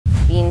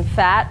being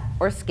fat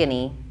or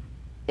skinny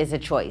is a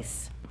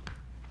choice.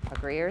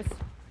 Agreeers?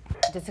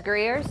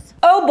 Disagreeers?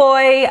 Oh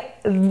boy,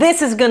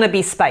 this is gonna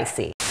be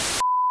spicy.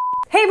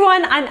 Hey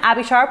everyone, I'm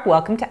Abbey Sharp.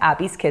 Welcome to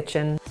Abby's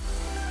Kitchen.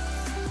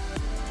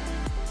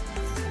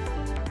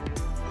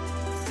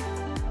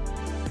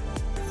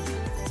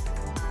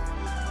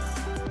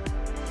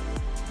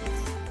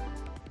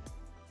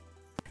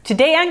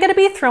 Today I'm going to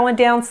be throwing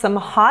down some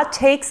hot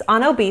takes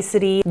on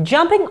obesity,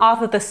 jumping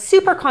off of the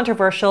super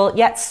controversial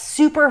yet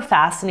super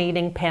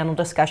fascinating panel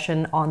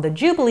discussion on the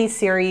Jubilee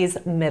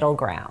series Middle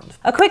Ground.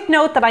 A quick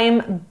note that I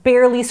am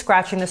barely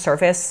scratching the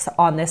surface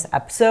on this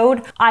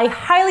episode. I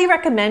highly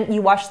recommend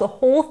you watch the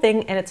whole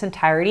thing in its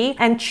entirety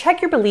and check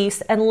your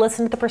beliefs and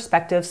listen to the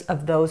perspectives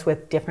of those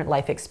with different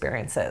life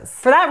experiences.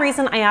 For that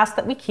reason, I ask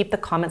that we keep the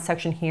comment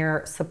section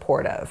here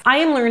supportive. I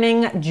am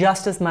learning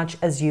just as much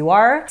as you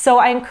are, so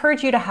I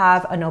encourage you to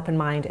have an open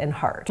mind and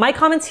heart. My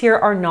comments here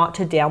are not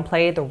to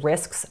downplay the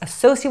risks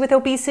associated with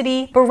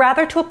obesity, but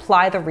rather to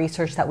apply the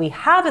research that we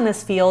have in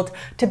this field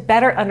to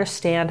better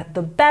understand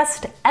the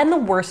best and the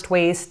worst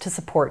ways to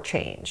support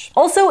change.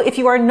 Also, if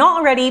you are not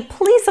already,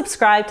 please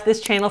subscribe to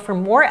this channel for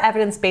more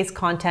evidence-based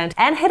content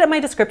and hit up my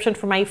description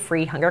for my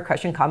free Hunger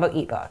Crushing Combo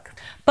ebook.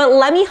 But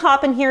let me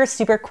hop in here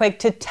super quick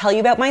to tell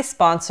you about my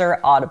sponsor,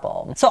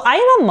 Audible. So I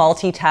am a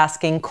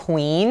multitasking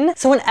queen.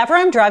 So whenever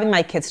I'm driving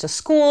my kids to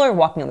school or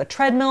walking on the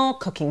treadmill,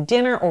 cooking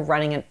dinner, or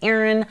running an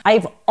errand,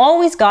 I've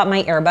always got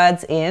my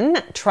earbuds in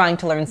trying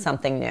to learn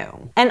something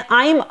new. And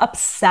I'm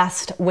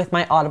obsessed with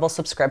my Audible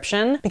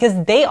subscription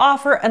because they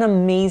offer an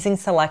amazing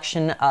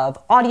selection of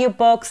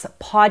audiobooks,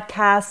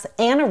 podcasts,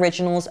 and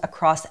originals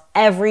across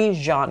every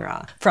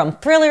genre, from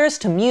thrillers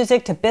to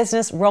music to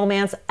business,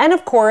 romance, and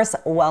of course,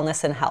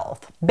 wellness and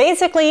health.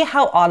 Basically,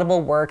 how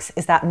Audible works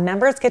is that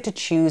members get to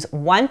choose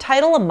one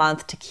title a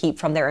month to keep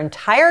from their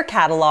entire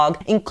catalog,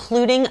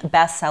 including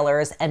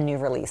bestsellers and new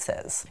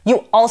releases.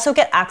 You also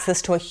get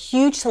access to a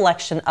huge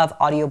selection of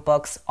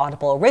audiobooks,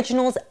 Audible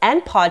originals,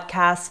 and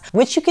podcasts,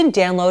 which you can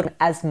download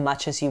as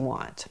much as you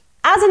want.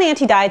 As an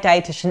anti-diet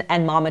dietitian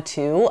and mama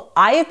too,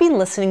 I have been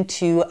listening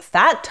to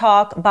Fat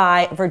Talk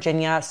by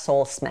Virginia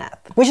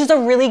Soul-Smith, which is a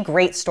really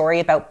great story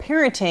about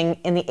parenting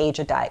in the age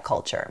of diet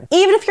culture.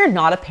 Even if you're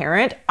not a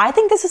parent, I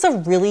think this is a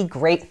really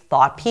great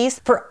thought piece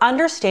for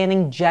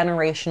understanding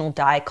generational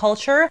diet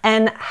culture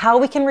and how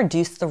we can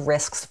reduce the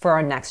risks for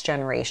our next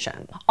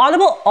generation.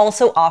 Audible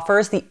also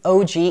offers the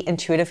OG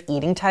intuitive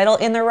eating title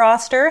in their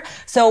roster.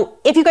 So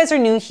if you guys are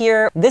new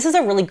here, this is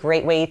a really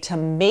great way to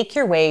make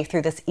your way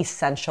through this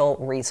essential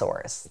resource.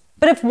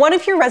 But if one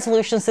of your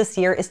resolutions this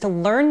year is to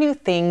learn new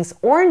things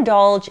or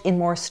indulge in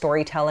more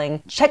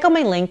storytelling, check out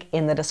my link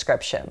in the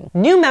description.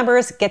 New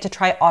members get to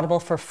try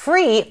Audible for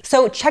free,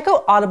 so check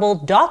out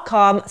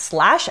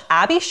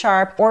audible.com/Abbey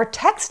Sharp or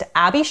text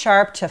Abbey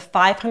Sharp to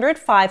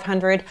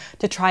 500-500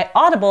 to try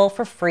Audible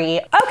for free.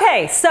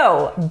 Okay,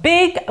 so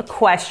big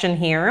question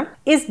here.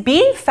 Is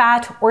being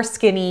fat or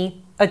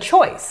skinny a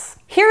choice?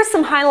 Here's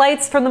some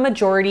highlights from the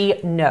majority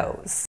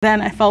no's. Then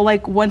I felt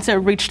like once it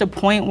reached a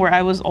point where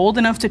I was old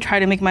enough to try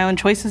to make my own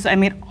choices, I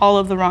made all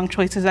of the wrong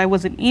choices. I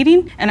wasn't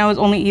eating, and I was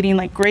only eating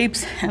like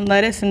grapes and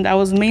lettuce, and that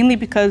was mainly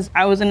because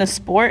I was in a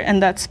sport,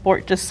 and that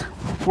sport just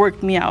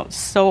worked me out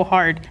so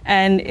hard.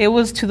 And it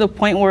was to the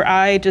point where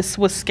I just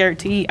was scared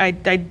to eat. I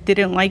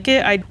didn't like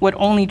it. I would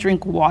only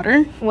drink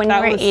water. When you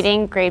were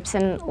eating grapes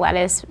and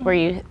lettuce, were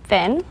you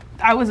thin?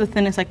 I was the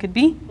thinnest I could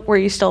be. Were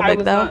you still big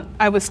though?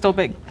 I was still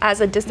big.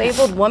 As a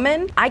disabled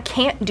woman, I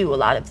can't do a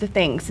lot of the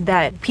things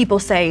that people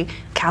say,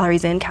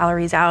 calories in,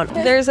 calories out.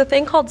 There's a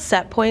thing called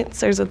set points.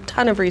 There's a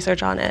ton of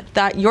research on it,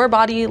 that your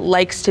body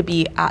likes to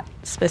be at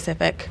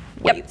specific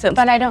weights.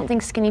 But I don't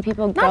think skinny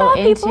people go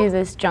into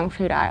this junk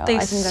food aisle. They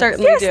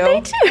certainly do. Yes,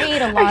 they do. They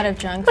eat a lot of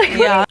junk food.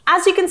 Yeah.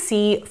 As you can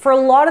see, for a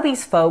lot of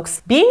these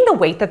folks, being the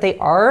weight that they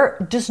are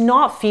does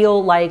not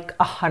feel like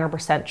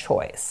 100%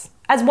 choice.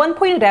 As one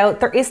pointed out,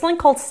 there is something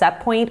called set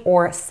point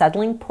or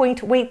settling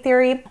point weight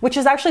theory, which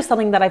is actually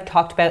something that I've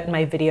talked about in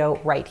my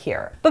video right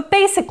here. But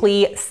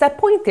basically, set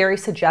point theory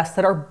suggests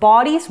that our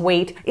body's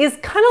weight is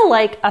kind of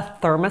like a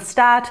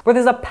thermostat, where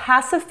there's a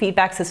passive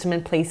feedback system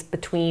in place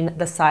between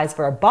the size of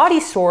our body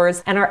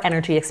stores and our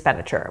energy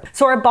expenditure.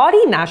 So our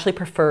body naturally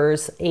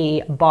prefers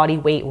a body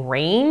weight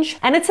range,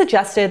 and it's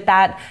suggested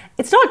that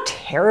it's not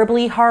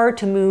terribly hard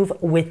to move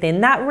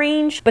within that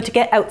range, but to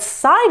get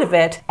outside of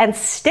it and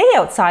stay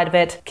outside of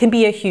it can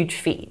be a huge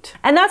feat.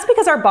 And that's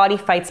because our body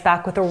fights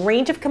back with a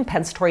range of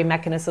compensatory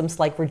mechanisms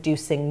like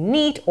reducing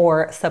NEAT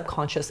or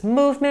subconscious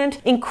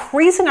movement,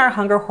 increasing our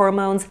hunger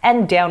hormones,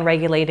 and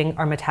downregulating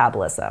our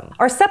metabolism.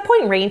 Our set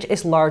point range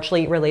is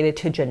largely related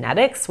to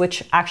genetics,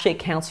 which actually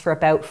accounts for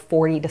about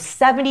 40 to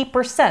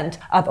 70%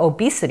 of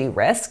obesity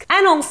risk,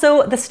 and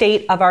also the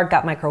state of our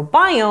gut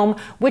microbiome,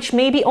 which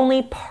may be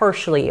only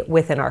partially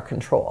within our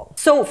control.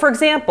 So for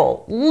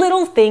example,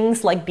 little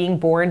things like being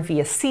born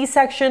via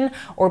C-section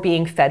or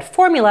being fed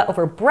formula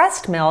over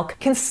breast milk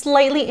can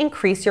slightly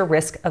increase your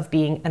risk of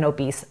being an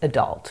obese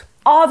adult.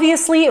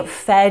 Obviously,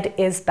 fed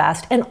is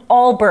best, and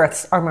all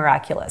births are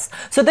miraculous.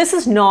 So this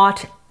is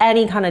not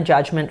any kind of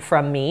judgment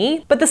from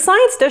me, but the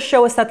science does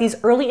show us that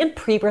these early and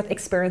pre-birth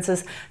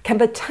experiences can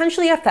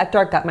potentially affect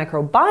our gut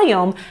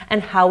microbiome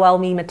and how well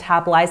we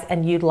metabolize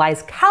and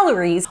utilize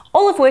calories,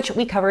 all of which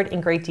we covered in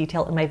great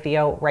detail in my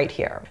video right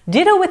here.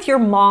 Ditto with your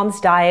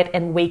mom's diet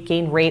and weight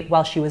gain rate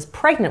while she was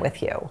pregnant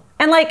with you.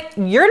 And like,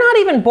 you're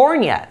not even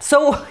born yet,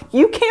 so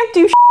you can't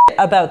do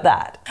about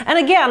that. And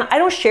again, I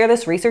don't share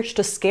this research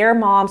to scare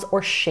moms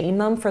or shame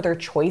them for their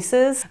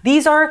choices.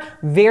 These are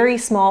very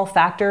small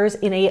factors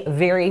in a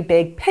very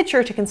big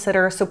picture to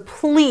consider, so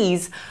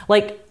please,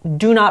 like,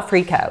 do not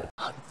freak out.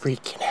 I'm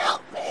freaking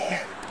out,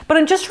 man. But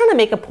I'm just trying to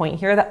make a point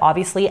here that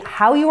obviously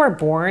how you are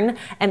born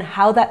and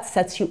how that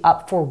sets you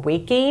up for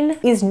weight gain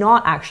is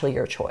not actually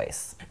your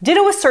choice.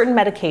 Ditto with certain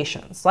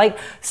medications, like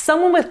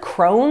someone with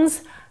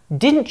Crohn's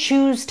didn't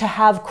choose to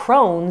have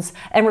Crohn's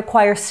and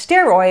require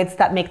steroids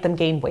that make them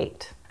gain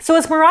weight. So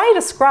as Mariah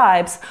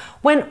describes,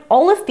 when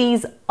all of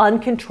these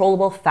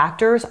uncontrollable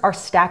factors are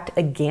stacked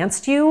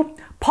against you,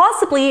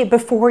 possibly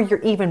before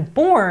you're even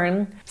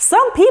born,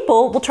 some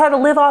people will try to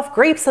live off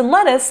grapes and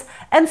lettuce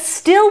and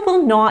still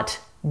will not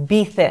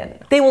be thin.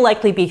 They will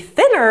likely be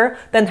thinner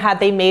than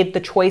had they made the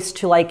choice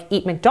to like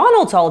eat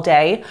McDonald's all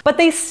day, but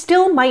they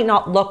still might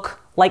not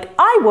look like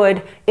I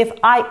would if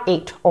I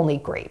ate only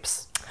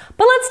grapes.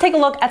 But let's take a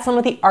look at some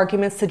of the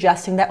arguments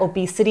suggesting that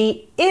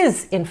obesity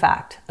is, in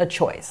fact, a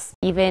choice.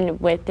 Even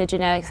with the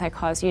genetics that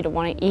cause you to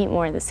want to eat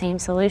more, the same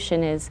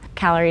solution is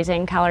calories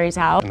in, calories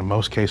out. In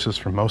most cases,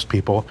 for most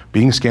people,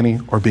 being skinny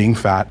or being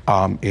fat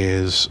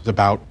is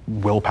about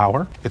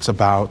willpower. It's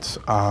about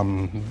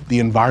the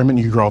environment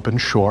you grow up in,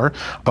 sure,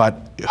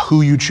 but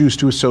who you choose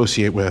to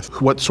associate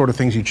with, what sort of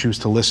things you choose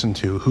to listen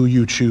to, who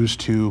you choose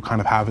to kind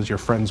of have as your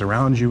friends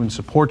around you and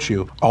support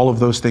you. All of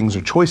those things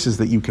are choices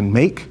that you can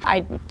make.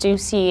 I do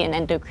see an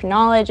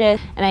endocrinologist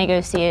and I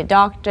go see a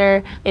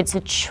doctor. It's a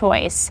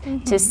choice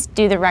to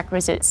do the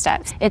requisite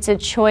steps. It's a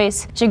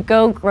choice to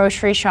go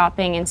grocery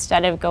shopping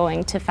instead of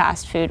going to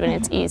fast food when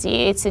it's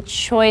easy. It's a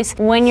choice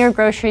when you're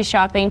grocery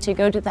shopping to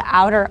go to the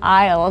outer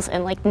aisles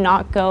and like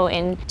not go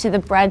into the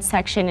bread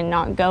section and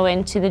not go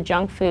into the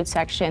junk food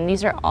section.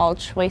 These are all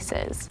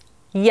choices.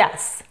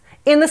 Yes.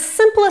 In the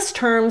simplest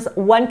terms,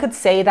 one could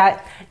say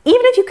that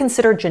even if you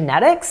consider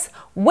genetics,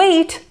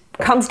 weight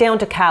comes down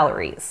to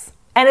calories.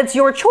 And it's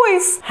your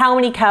choice how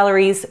many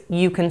calories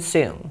you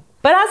consume.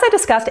 But as I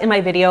discussed in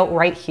my video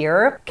right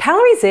here,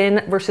 calories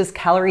in versus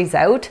calories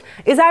out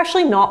is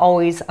actually not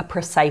always a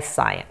precise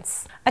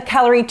science. A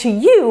calorie to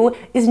you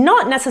is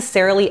not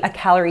necessarily a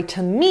calorie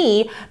to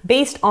me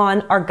based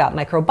on our gut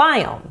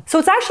microbiome. So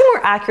it's actually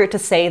more accurate to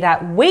say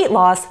that weight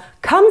loss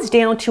comes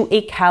down to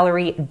a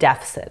calorie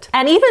deficit.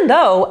 And even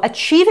though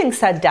achieving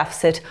said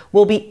deficit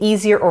will be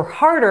easier or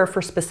harder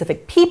for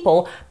specific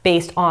people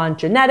based on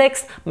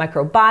genetics,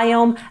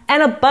 microbiome,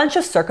 and a bunch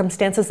of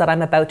circumstances that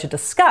I'm about to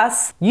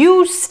discuss,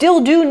 you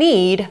still do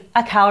need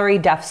a calorie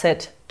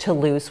deficit to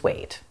lose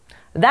weight.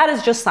 That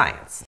is just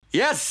science.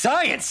 Yes,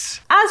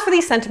 science! As for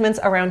these sentiments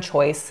around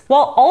choice,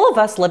 while all of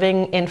us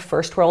living in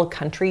first world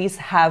countries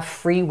have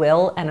free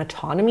will and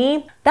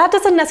autonomy, that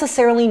doesn't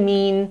necessarily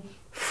mean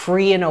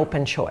free and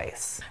open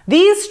choice.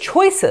 These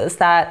choices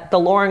that the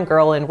Lauren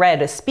girl in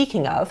red is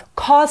speaking of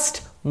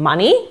cost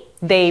money,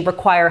 they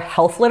require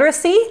health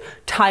literacy,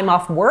 time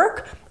off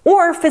work,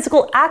 or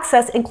physical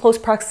access in close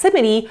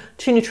proximity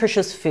to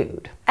nutritious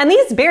food. And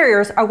these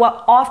barriers are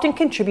what often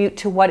contribute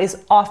to what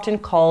is often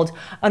called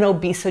an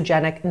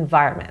obesogenic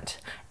environment,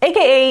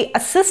 aka a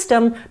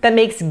system that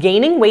makes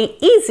gaining weight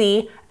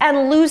easy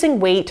and losing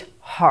weight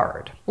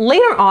hard.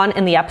 Later on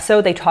in the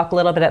episode, they talk a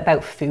little bit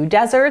about food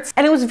deserts,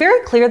 and it was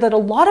very clear that a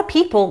lot of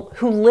people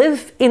who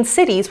live in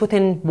cities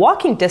within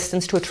walking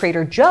distance to a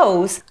Trader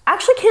Joe's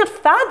actually can't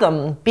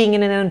fathom being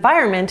in an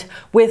environment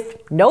with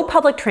no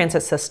public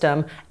transit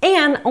system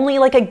and only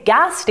like a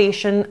gas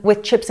station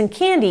with chips and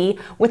candy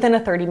within a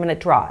 30-minute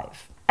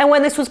drive. And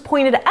when this was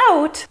pointed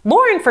out,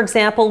 Lauren, for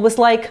example, was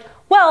like,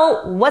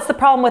 well, what's the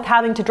problem with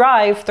having to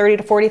drive 30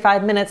 to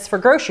 45 minutes for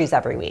groceries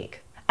every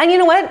week? And you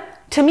know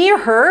what? To me or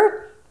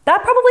her,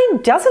 that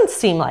probably doesn't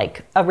seem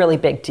like a really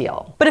big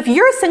deal. But if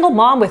you're a single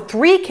mom with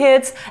 3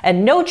 kids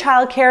and no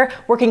childcare,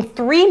 working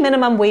 3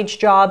 minimum wage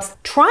jobs,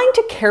 trying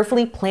to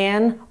carefully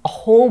plan a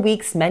whole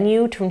week's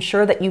menu to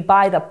ensure that you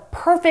buy the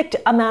perfect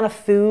amount of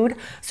food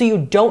so you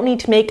don't need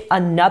to make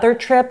another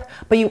trip,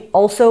 but you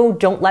also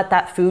don't let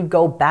that food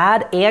go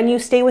bad and you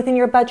stay within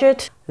your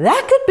budget,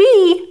 that could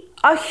be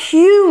a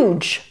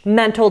huge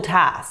mental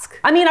task.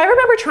 I mean, I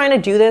remember trying to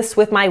do this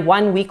with my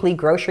 1 weekly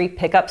grocery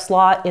pickup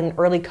slot in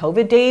early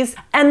COVID days,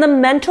 and the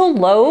mental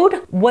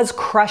load was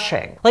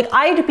crushing. Like,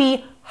 I had to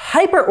be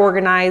hyper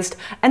organized,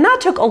 and that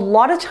took a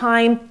lot of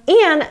time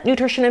and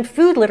nutrition and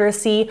food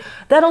literacy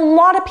that a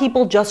lot of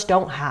people just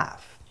don't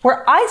have.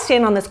 Where I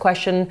stand on this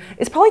question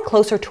is probably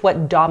closer to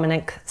what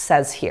Dominic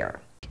says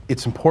here.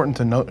 It's important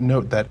to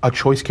note that a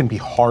choice can be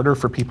harder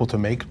for people to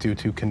make due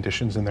to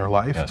conditions in their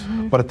life,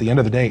 but at the end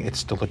of the day, it's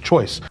still a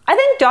choice. I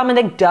think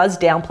Dominic does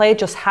downplay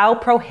just how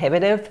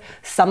prohibitive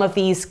some of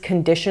these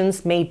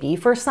conditions may be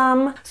for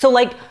some. So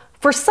like,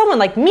 for someone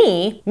like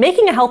me,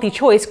 making a healthy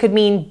choice could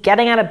mean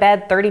getting out of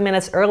bed 30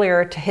 minutes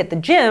earlier to hit the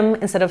gym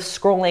instead of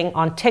scrolling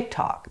on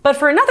TikTok. But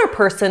for another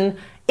person,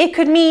 it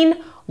could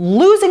mean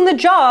losing the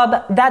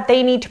job that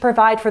they need to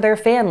provide for their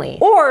family,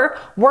 or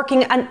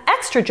working an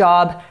extra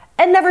job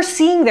and never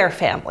seeing their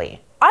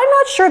family. I'm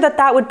not sure that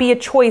that would be a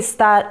choice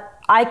that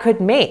I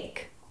could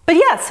make. But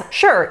yes,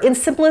 sure, in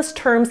simplest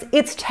terms,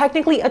 it's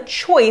technically a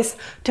choice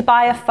to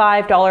buy a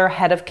 $5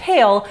 head of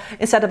kale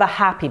instead of a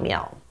Happy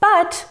Meal.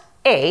 But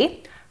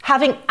A,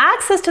 having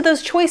access to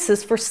those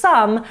choices for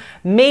some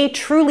may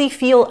truly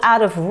feel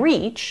out of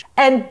reach,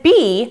 and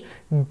B,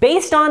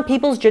 based on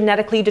people's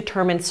genetically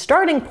determined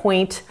starting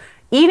point,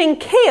 eating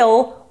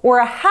kale or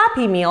a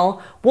Happy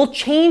Meal will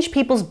change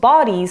people's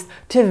bodies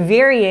to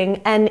varying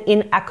and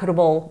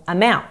inequitable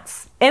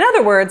amounts. In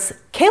other words,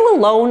 kale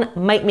alone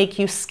might make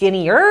you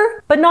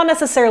skinnier, but not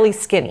necessarily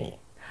skinny.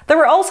 There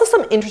were also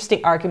some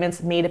interesting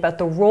arguments made about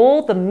the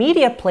role the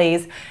media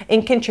plays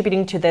in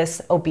contributing to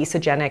this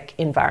obesogenic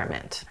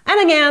environment.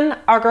 And again,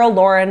 our girl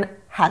Lauren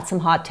had some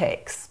hot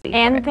takes.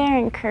 And they're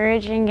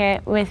encouraging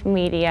it with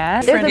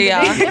media. There's a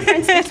big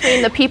difference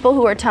between the people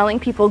who are telling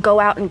people go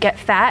out and get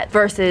fat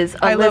versus a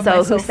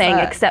Lizzo who's saying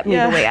accept me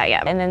the way I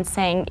am. And then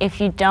saying if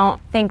you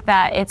don't think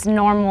that it's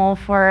normal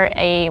for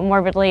a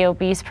morbidly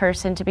obese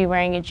person to be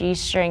wearing a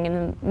G-string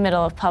in the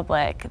middle of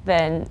public,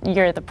 then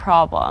you're the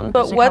problem.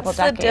 But what's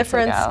the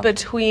difference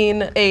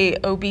between a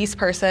obese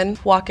person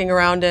walking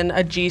around in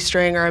a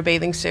G-string or a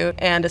bathing suit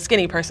and a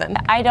skinny person?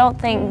 I don't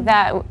think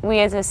that we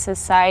as a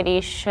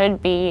society should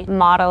be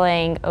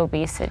modeling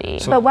obesity.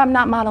 But I'm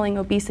not modeling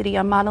obesity,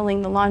 I'm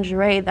modeling the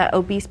lingerie that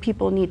obese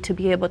people need to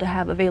be able to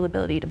have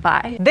availability to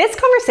buy. This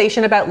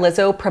conversation about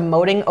Lizzo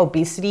promoting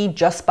obesity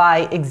just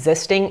by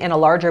existing in a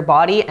larger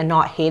body and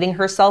not hating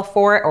herself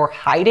for it or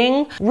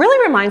hiding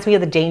really reminds me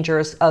of the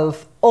dangers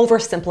of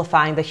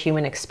oversimplifying the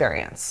human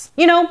experience.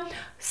 You know,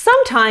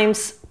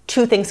 sometimes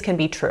two things can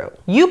be true.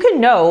 You can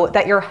know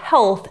that your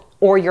health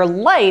or your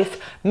life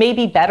may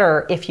be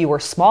better if you were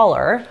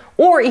smaller,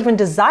 or even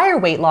desire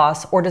weight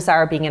loss or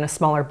desire being in a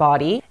smaller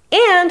body.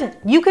 And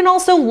you can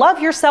also love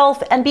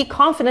yourself and be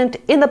confident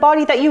in the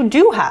body that you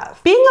do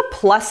have. Being a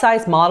plus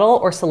size model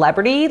or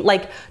celebrity,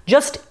 like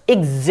just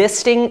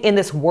existing in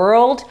this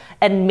world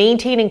and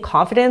maintaining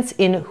confidence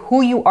in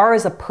who you are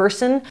as a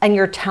person and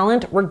your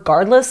talent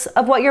regardless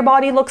of what your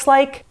body looks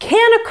like,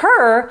 can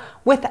occur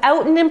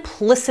without an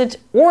implicit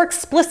or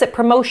explicit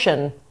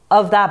promotion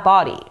of that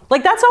body.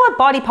 Like, that's not what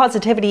body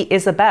positivity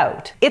is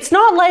about. It's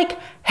not like,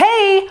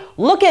 hey,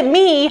 look at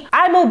me,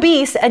 I'm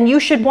obese and you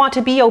should want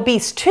to be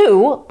obese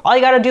too. All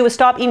you gotta do is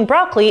stop eating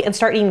broccoli and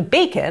start eating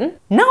bacon.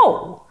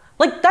 No.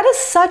 Like, that is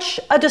such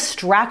a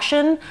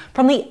distraction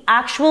from the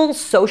actual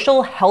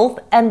social health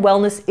and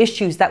wellness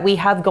issues that we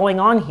have going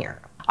on here.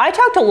 I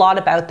talked a lot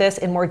about this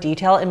in more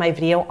detail in my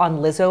video on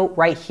Lizzo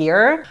right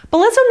here, but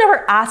Lizzo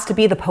never asked to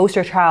be the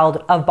poster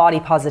child of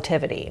body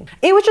positivity.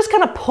 It was just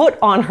kind of put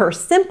on her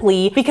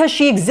simply because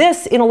she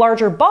exists in a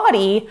larger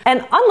body,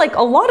 and unlike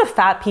a lot of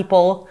fat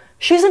people,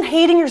 she isn't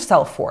hating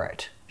herself for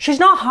it. She's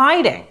not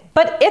hiding.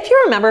 But if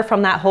you remember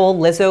from that whole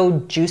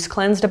Lizzo juice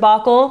cleanse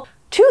debacle,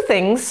 two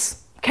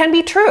things can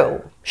be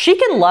true. She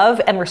can love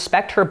and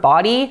respect her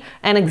body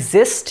and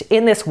exist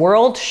in this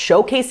world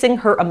showcasing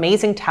her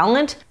amazing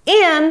talent,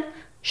 and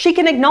she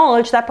can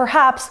acknowledge that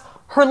perhaps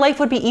her life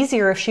would be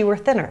easier if she were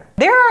thinner.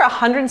 There are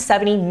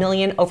 170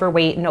 million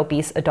overweight and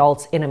obese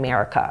adults in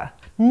America.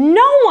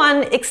 No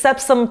one except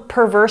some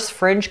perverse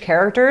fringe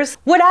characters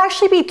would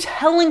actually be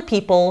telling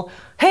people,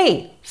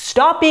 hey,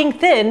 stop being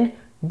thin,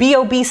 be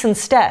obese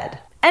instead.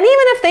 And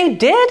even if they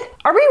did,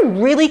 are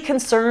we really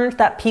concerned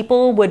that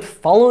people would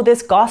follow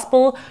this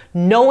gospel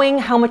knowing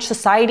how much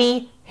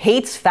society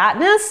hates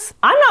fatness?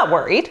 I'm not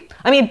worried.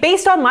 I mean,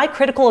 based on my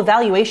critical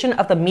evaluation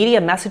of the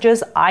media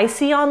messages I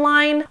see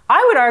online,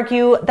 I would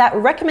argue that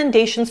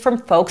recommendations from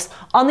folks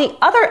on the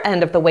other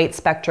end of the weight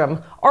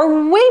spectrum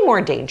are way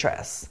more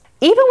dangerous.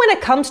 Even when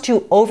it comes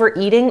to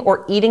overeating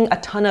or eating a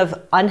ton of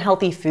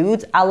unhealthy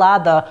foods a la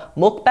the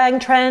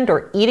mukbang trend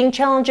or eating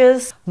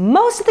challenges,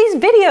 most of these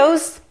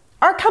videos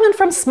are coming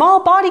from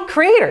small body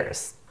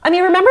creators. I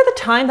mean, remember the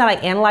time that I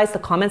analyzed the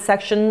comment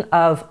section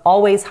of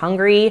Always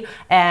Hungry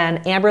and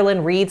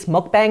Amberlynn Reed's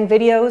mukbang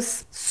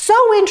videos? So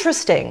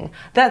interesting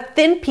that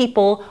thin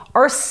people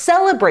are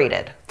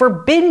celebrated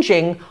for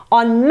binging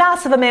on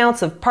massive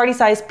amounts of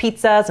party-sized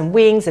pizzas and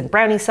wings and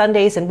brownie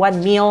sundaes in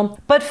one meal,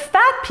 but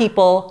fat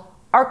people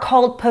are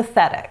called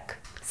pathetic.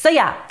 So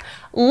yeah,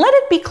 let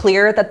it be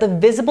clear that the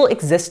visible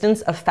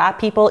existence of fat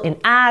people in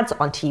ads,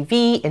 on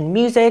TV, in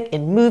music,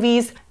 in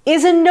movies,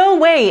 is in no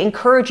way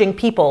encouraging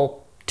people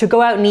to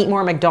go out and eat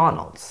more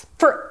McDonald's.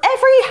 For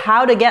every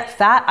how to get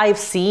fat I've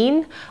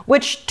seen,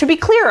 which to be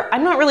clear,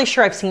 I'm not really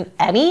sure I've seen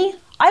any,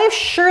 I have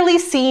surely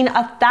seen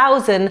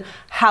 1,000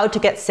 how to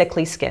get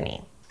sickly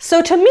skinny.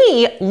 So to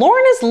me,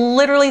 Lauren is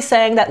literally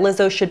saying that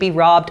Lizzo should be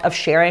robbed of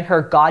sharing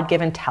her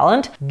God-given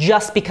talent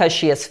just because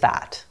she is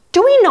fat.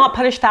 Do we not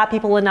punish fat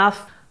people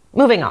enough?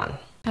 Moving on.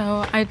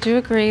 So I do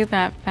agree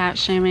that fat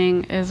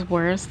shaming is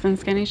worse than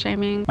skinny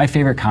shaming. My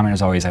favorite comment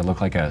is always, I look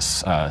like a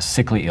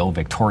sickly ill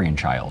Victorian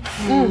child.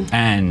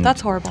 And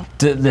that's horrible.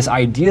 This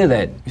idea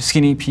that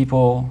skinny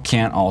people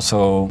can't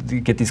also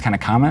get these kind of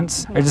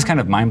comments are just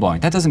kind of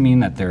mind-blowing. That doesn't mean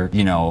that they're,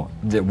 you know,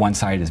 that one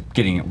side is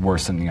getting it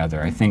worse than the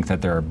other. I think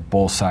that there are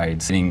both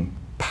sides getting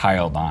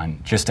piled on,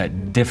 just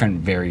at different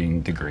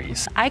varying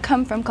degrees. I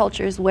come from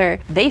cultures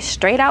where they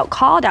straight out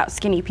called out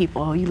skinny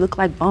people. Oh, you look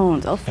like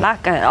bones, oh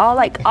flaca,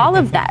 all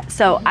of that.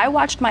 So I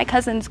watched my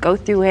cousins go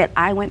through it.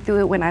 I went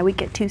through it when I would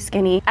get too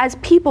skinny. As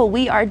people,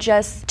 we are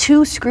just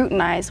too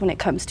scrutinized when it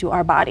comes to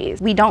our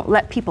bodies. We don't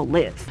let people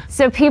live.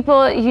 So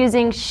people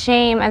using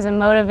shame as a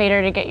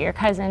motivator to get your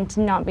cousin to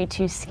not be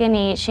too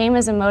skinny, shame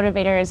as a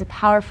motivator is a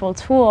powerful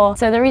tool.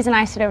 So the reason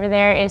I sit over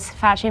there is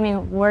fat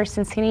shaming worse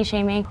than skinny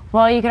shaming.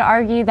 Well, you could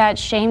argue that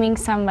shaming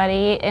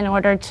somebody in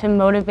order to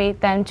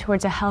motivate them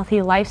towards a healthy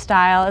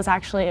lifestyle is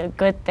actually a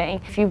good thing.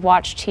 If you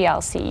watch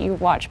TLC, you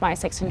watch My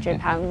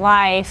 600-Pound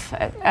Life,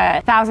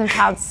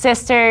 1,000-Pound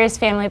Sisters,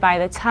 Family by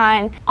the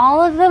Ton,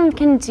 all of them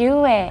can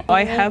do it.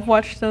 I have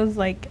watched those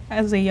like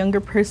as a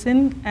younger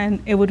person,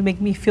 and it would make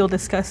me feel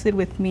disgusted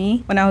with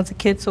me when I was a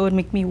kid, so it would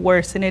make me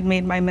worse, and it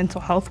made my mental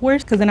health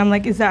worse, because then I'm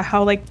like, is that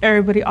how like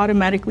everybody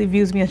automatically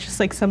views me as just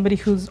like somebody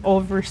who's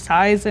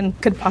oversized and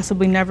could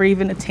possibly never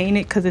even attain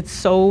it because it's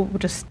so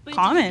just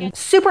common?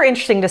 Super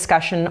interesting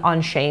discussion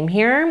on shame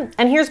here,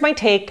 and here's my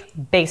take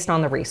based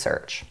on the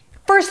research.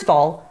 First of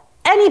all,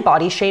 any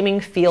body shaming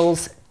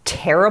feels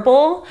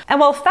terrible, and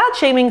while fat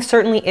shaming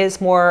certainly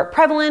is more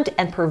prevalent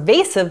and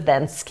pervasive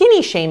than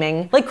skinny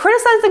shaming, like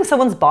criticizing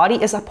someone's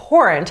body is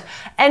abhorrent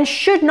and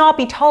should not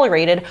be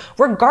tolerated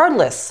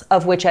regardless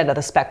of which end of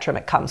the spectrum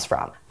it comes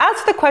from.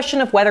 As for the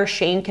question of whether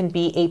shame can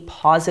be a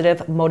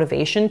positive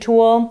motivation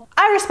tool,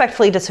 I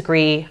respectfully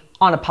disagree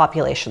on a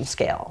population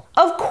scale.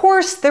 Of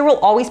course, there will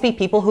always be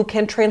people who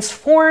can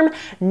transform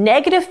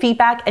negative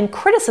feedback and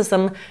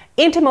criticism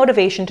into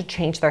motivation to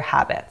change their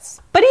habits.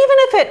 But even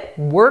if it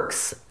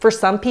works for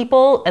some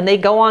people and they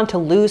go on to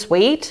lose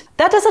weight,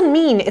 that doesn't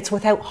mean it's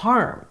without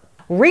harm.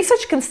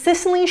 Research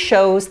consistently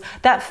shows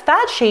that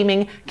fat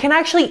shaming can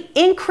actually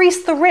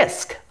increase the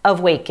risk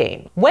of weight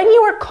gain. When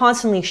you are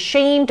constantly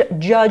shamed,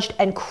 judged,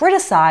 and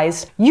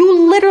criticized,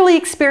 you literally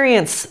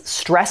experience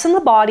stress in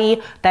the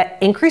body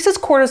that increases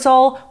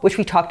cortisol, which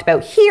we talked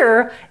about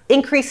here,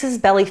 increases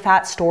belly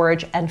fat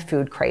storage and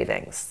food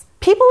cravings.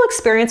 People who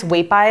experience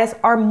weight bias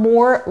are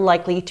more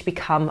likely to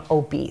become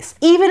obese,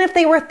 even if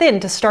they were thin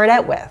to start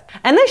out with.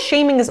 And this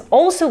shaming is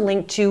also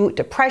linked to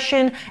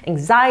depression,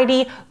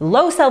 anxiety,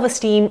 low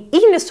self-esteem,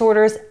 eating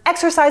disorders,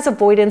 exercise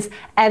avoidance,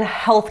 and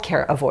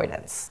healthcare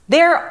avoidance.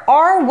 There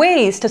are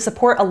ways to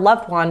support a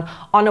loved one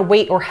on a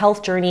weight or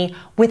health journey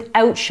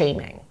without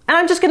shaming. And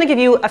I'm just gonna give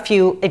you a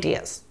few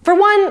ideas. For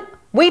one,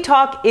 weight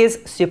talk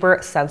is super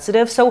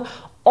sensitive, so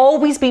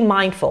always be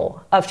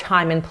mindful of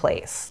time and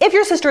place. If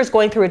your sister is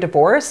going through a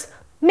divorce,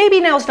 maybe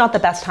now's not the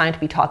best time to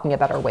be talking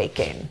about her weight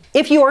gain.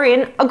 If you are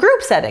in a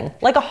group setting,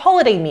 like a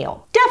holiday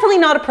meal, definitely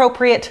not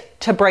appropriate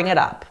to bring it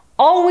up.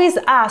 Always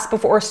ask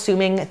before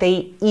assuming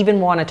they even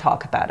want to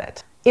talk about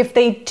it. If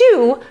they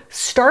do,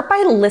 start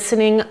by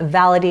listening,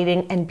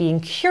 validating, and being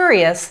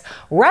curious,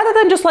 rather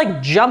than just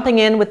like jumping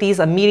in with these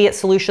immediate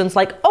solutions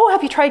like, oh,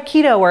 have you tried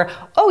keto? Or,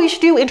 oh, you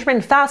should do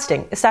intermittent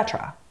fasting,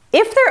 etc.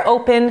 If they're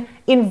open,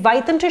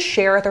 invite them to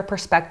share their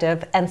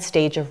perspective and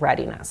stage of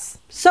readiness.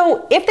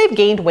 So if they've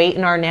gained weight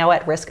and are now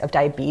at risk of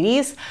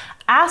diabetes,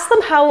 ask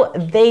them how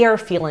they are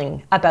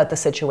feeling about the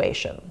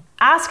situation.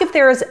 Ask if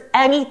there is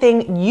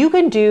anything you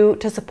can do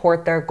to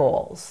support their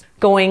goals.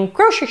 Going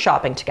grocery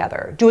shopping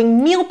together,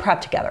 doing meal prep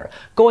together,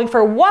 going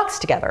for walks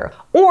together,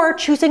 or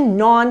choosing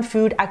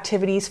non-food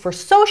activities for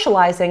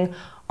socializing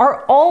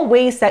are all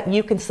ways that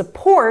you can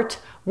support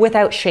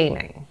without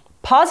shaming.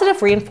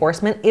 Positive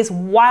reinforcement is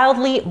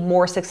wildly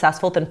more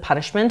successful than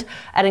punishment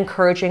at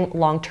encouraging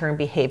long-term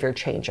behavior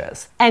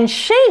changes. And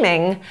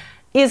shaming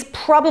is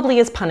probably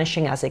as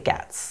punishing as it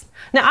gets.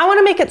 Now, I want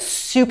to make it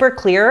super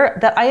clear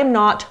that I am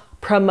not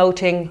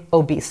promoting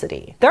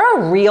obesity. There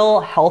are real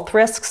health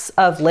risks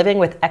of living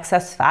with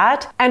excess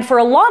fat, and for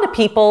a lot of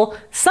people,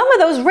 some of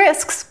those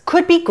risks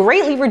could be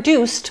greatly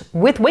reduced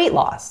with weight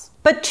loss.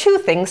 But two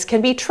things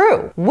can be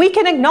true. We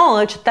can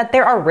acknowledge that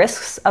there are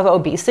risks of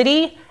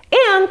obesity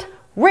and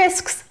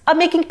risks of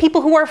making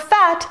people who are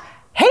fat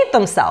hate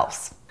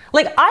themselves.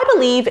 Like, I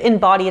believe in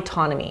body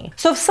autonomy.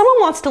 So if someone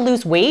wants to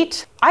lose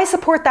weight, I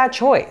support that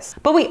choice.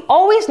 But we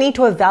always need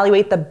to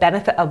evaluate the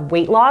benefit of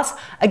weight loss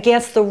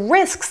against the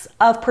risks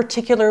of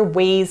particular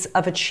ways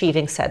of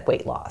achieving said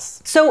weight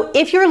loss. So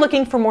if you're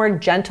looking for more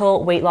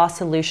gentle weight loss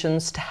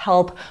solutions to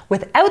help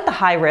without the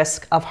high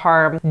risk of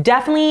harm,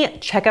 definitely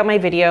check out my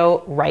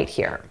video right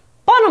here.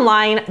 Bottom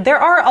line, there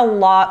are a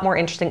lot more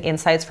interesting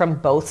insights from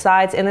both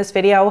sides in this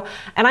video,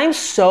 and I'm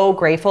so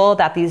grateful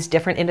that these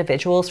different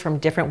individuals from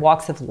different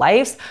walks of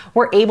life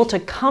were able to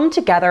come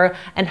together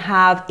and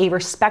have a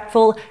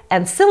respectful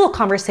and civil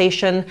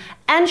conversation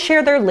and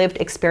share their lived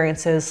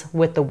experiences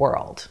with the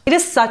world. It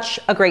is such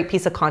a great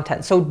piece of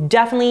content, so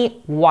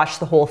definitely watch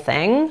the whole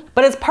thing.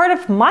 But as part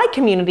of my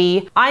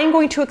community, I'm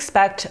going to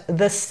expect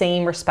the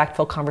same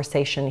respectful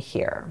conversation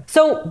here.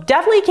 So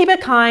definitely keep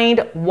it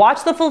kind,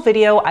 watch the full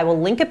video, I will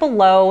link it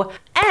below.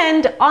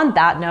 And on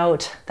that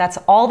note, that's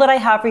all that I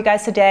have for you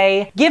guys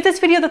today. Give this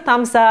video the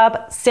thumbs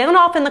up, sound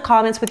off in the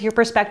comments with your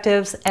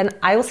perspectives, and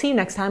I will see you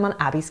next time on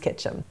Abby's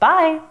Kitchen.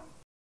 Bye.